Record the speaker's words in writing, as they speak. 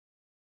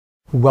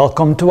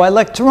Welcome to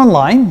iLecture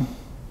Online.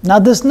 Now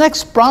this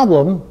next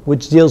problem,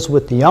 which deals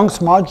with the Young's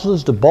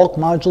modulus, the bulk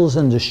modulus,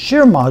 and the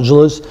shear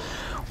modulus,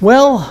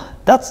 well,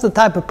 that's the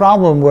type of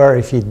problem where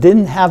if you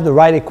didn't have the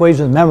right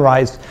equations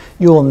memorized,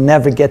 you will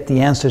never get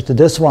the answer to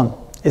this one.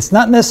 It's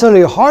not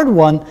necessarily a hard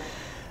one,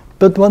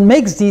 but what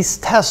makes these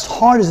tests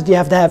hard is that you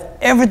have to have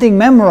everything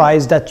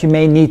memorized that you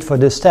may need for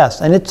this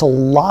test. And it's a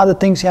lot of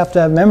things you have to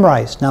have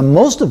memorized. Now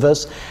most of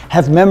us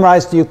have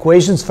memorized the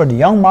equations for the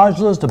Young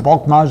modulus, the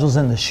bulk modulus,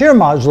 and the shear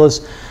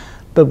modulus,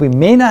 but we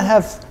may not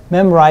have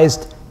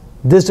memorized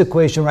this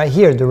equation right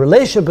here, the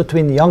relationship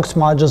between the Young's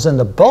modulus and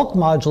the bulk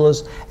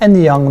modulus and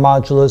the Young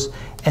modulus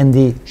and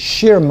the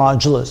shear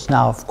modulus.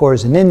 Now of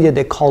course in India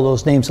they call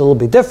those names a little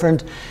bit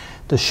different.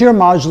 The shear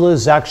modulus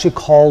is actually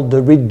called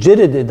the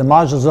rigidity, the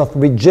modulus of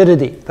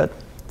rigidity, but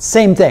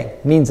same thing,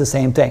 means the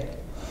same thing.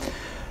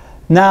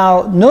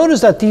 Now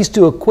notice that these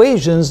two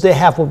equations, they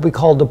have what we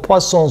call the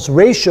Poisson's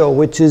ratio,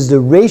 which is the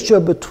ratio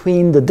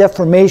between the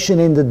deformation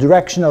in the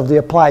direction of the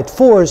applied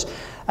force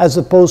as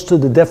opposed to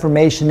the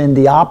deformation in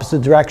the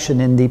opposite direction,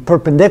 in the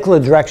perpendicular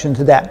direction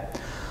to that.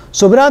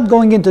 So without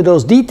going into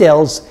those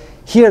details,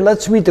 here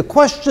let's read the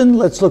question,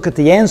 let's look at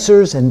the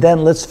answers, and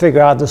then let's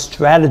figure out the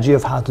strategy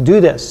of how to do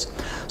this.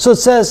 So it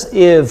says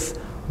if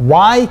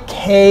y,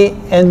 k,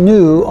 and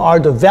nu are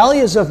the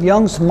values of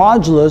Young's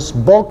modulus,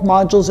 bulk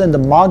modulus, and the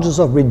modulus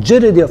of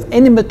rigidity of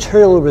any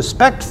material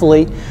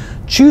respectively,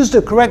 choose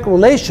the correct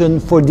relation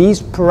for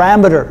these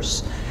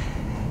parameters.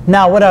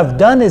 Now what I've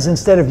done is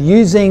instead of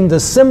using the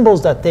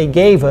symbols that they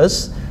gave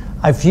us,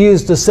 I've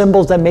used the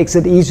symbols that makes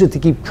it easier to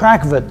keep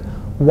track of it.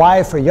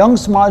 Y for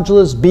Young's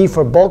modulus, B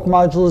for bulk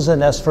modulus,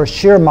 and S for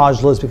shear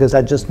modulus, because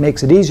that just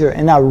makes it easier.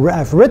 And now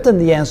I've written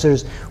the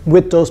answers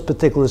with those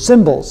particular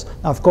symbols.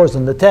 Now of course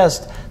in the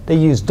test they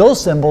use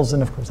those symbols,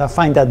 and of course I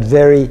find that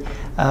very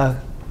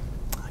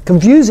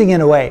confusing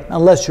in a way,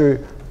 unless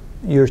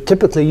you're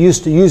typically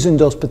used to using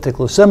those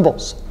particular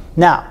symbols.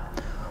 Now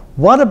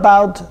what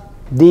about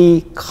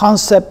the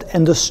concept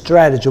and the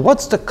strategy?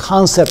 What's the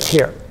concept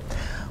here?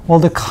 Well,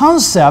 the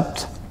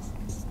concept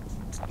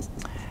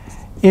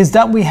is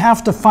that we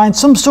have to find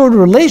some sort of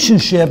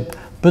relationship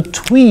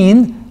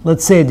between,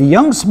 let's say, the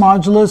Young's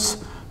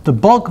modulus, the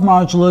bulk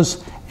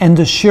modulus, and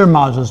the shear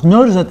modulus.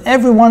 Notice that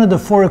every one of the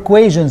four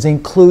equations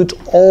include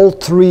all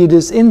three of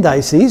these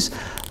indices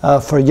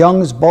for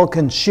Young's, bulk,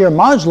 and shear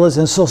modulus,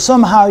 and so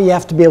somehow you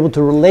have to be able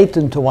to relate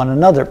them to one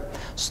another.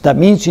 So that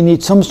means you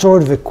need some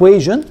sort of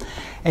equation.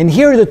 And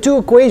here are the two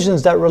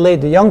equations that relate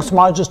the Young's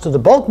modulus to the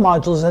bulk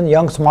modulus and the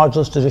Young's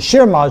modulus to the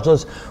shear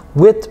modulus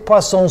with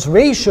Poisson's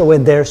ratio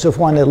in there. So if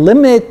we want to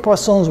eliminate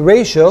Poisson's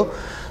ratio,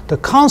 the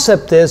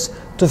concept is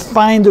to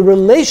find the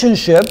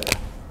relationship.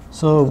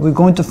 So we're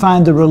going to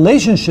find the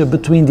relationship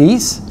between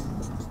these,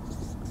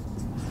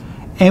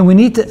 and we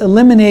need to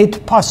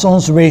eliminate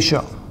Poisson's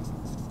ratio.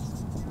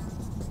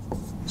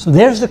 So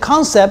there's the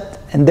concept,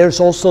 and there's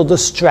also the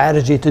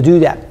strategy to do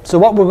that. So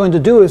what we're going to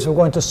do is we're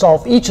going to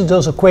solve each of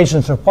those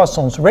equations for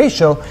Poisson's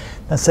ratio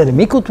and set them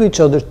equal to each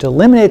other to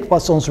eliminate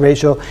Poisson's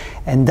ratio,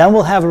 and then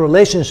we'll have a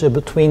relationship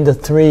between the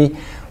three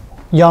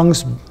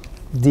Young's,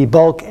 the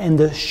bulk, and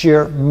the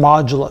shear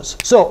modulus.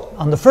 So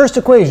on the first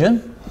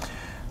equation,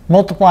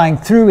 multiplying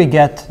through, we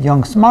get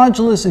Young's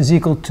modulus is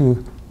equal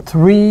to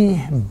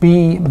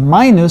 3b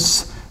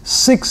minus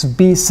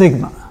 6b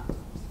sigma.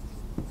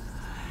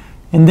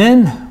 And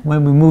then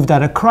when we move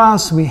that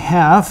across, we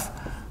have,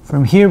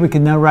 from here we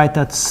can now write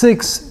that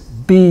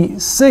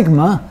 6b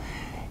sigma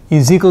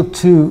is equal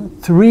to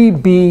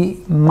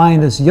 3b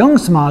minus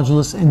Young's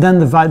modulus, and then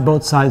divide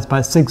both sides by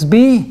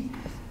 6b.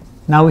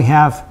 Now we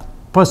have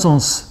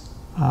Poisson's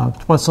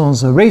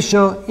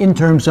ratio in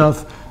terms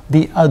of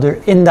the other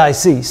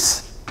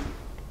indices.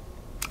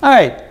 All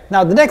right,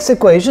 now the next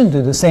equation,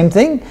 do the same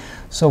thing.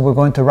 So we're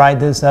going to write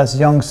this as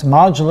Young's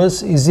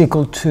modulus is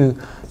equal to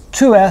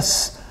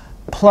 2s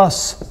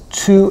plus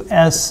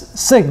 2s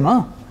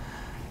sigma,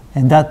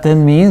 and that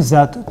then means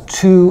that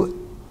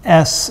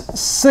 2s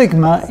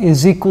sigma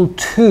is equal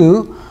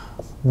to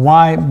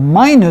y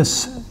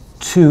minus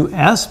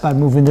 2s by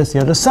moving this the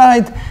other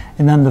side,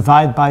 and then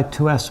divide by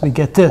 2s, we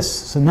get this.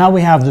 So now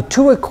we have the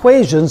two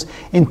equations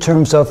in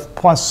terms of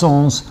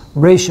Poisson's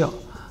ratio.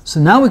 So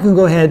now we can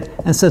go ahead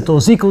and set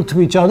those equal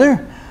to each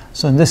other.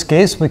 So in this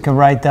case we can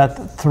write that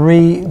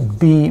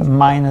 3b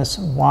minus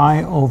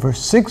y over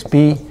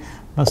 6b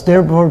must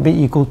therefore be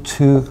equal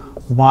to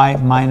y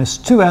minus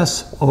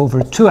 2s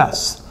over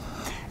 2s.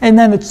 And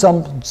then it's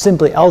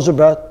simply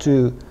algebra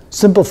to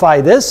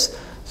simplify this.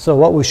 So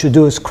what we should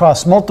do is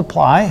cross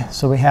multiply.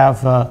 So we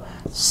have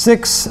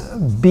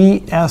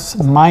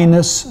 6bs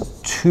minus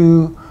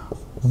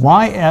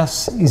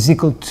 2ys is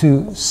equal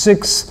to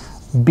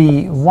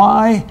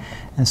 6by,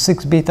 and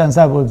 6b times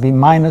that would be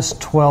minus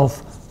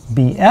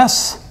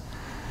 12bs.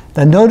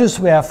 Then notice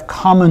we have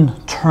common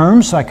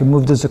terms, so I can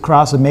move this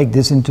across and make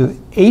this into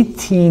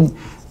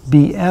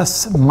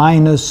 18bs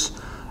minus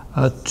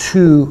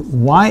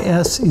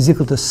 2ys is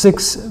equal to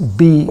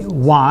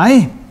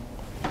 6by.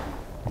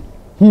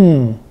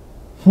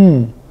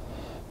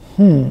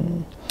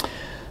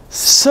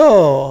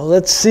 So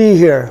let's see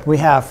here. We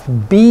have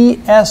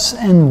B, S,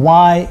 and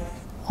Y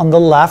on the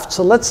left.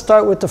 So let's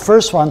start with the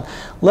first one.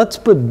 Let's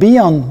put B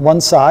on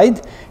one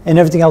side and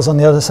everything else on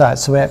the other side.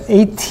 So we have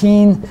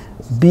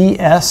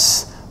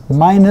 18BS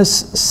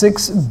minus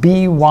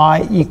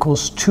 6BY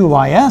equals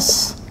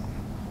 2YS.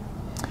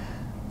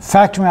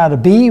 Factoring out a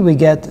B, we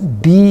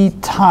get B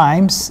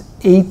times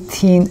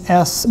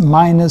 18S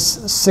minus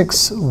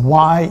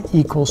 6Y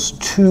equals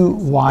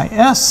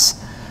 2YS.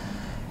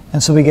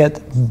 And so we get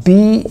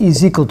B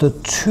is equal to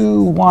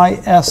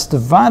 2YS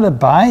divided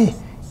by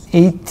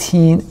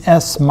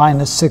 18S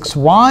minus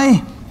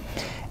 6Y.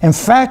 And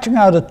factoring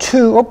out a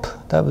 2,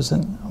 that was a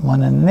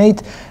 1 and an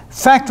 8.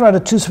 Factor out a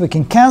 2 so we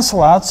can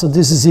cancel out. So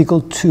this is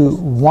equal to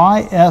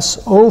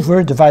YS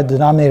over, divide the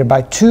denominator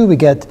by 2. We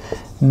get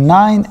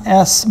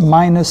 9S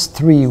minus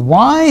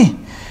 3Y.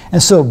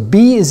 And so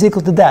B is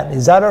equal to that.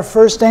 Is that our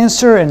first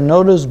answer? And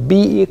notice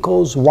B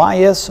equals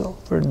YS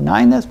over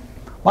 9S.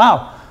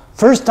 Wow.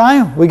 First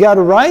time we got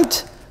it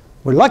right.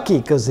 We're lucky,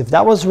 because if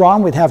that was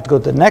wrong, we'd have to go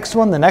to the next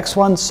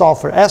one,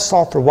 solve for S,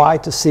 solve for Y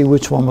to see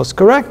which one was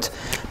correct.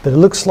 But it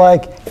looks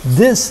like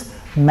this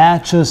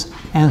matches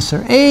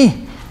answer A,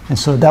 and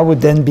so that would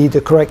then be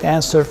the correct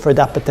answer for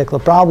that particular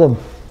problem.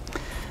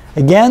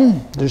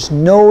 Again, there's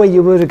no way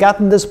you would have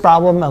gotten this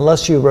problem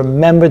unless you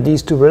remember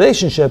these two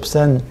relationships,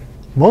 and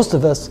most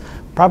of us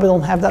probably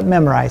don't have that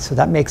memorized, so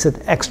that makes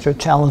it extra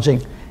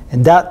challenging.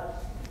 And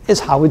that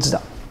is how it's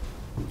done.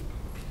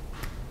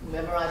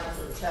 Memorize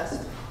for the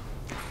test.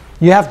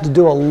 You have to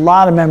do a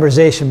lot of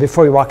memorization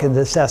before you walk into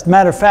this test.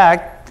 Matter of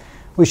fact,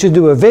 we should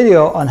do a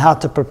video on how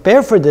to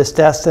prepare for this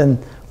test, and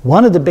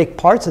one of the big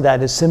parts of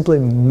that is simply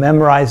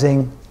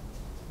memorizing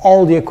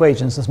all the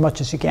equations as much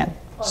as you can.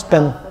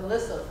 Spend a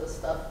list of the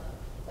stuff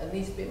that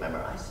needs to be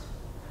memorized.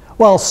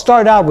 Well,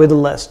 start out with a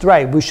list,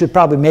 right? We should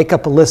probably make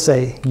up a list,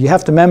 say, you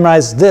have to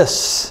memorize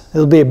this.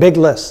 It'll be a big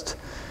list.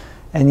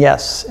 And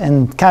yes,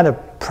 and kind of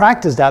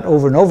practice that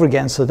over and over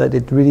again so that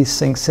it really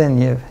sinks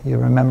in, you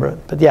remember it.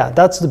 But yeah,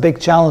 that's the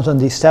big challenge on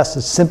these tests,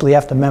 is simply you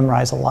have to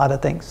memorize a lot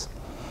of things,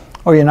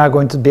 or you're not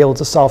going to be able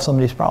to solve some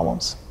of these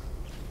problems.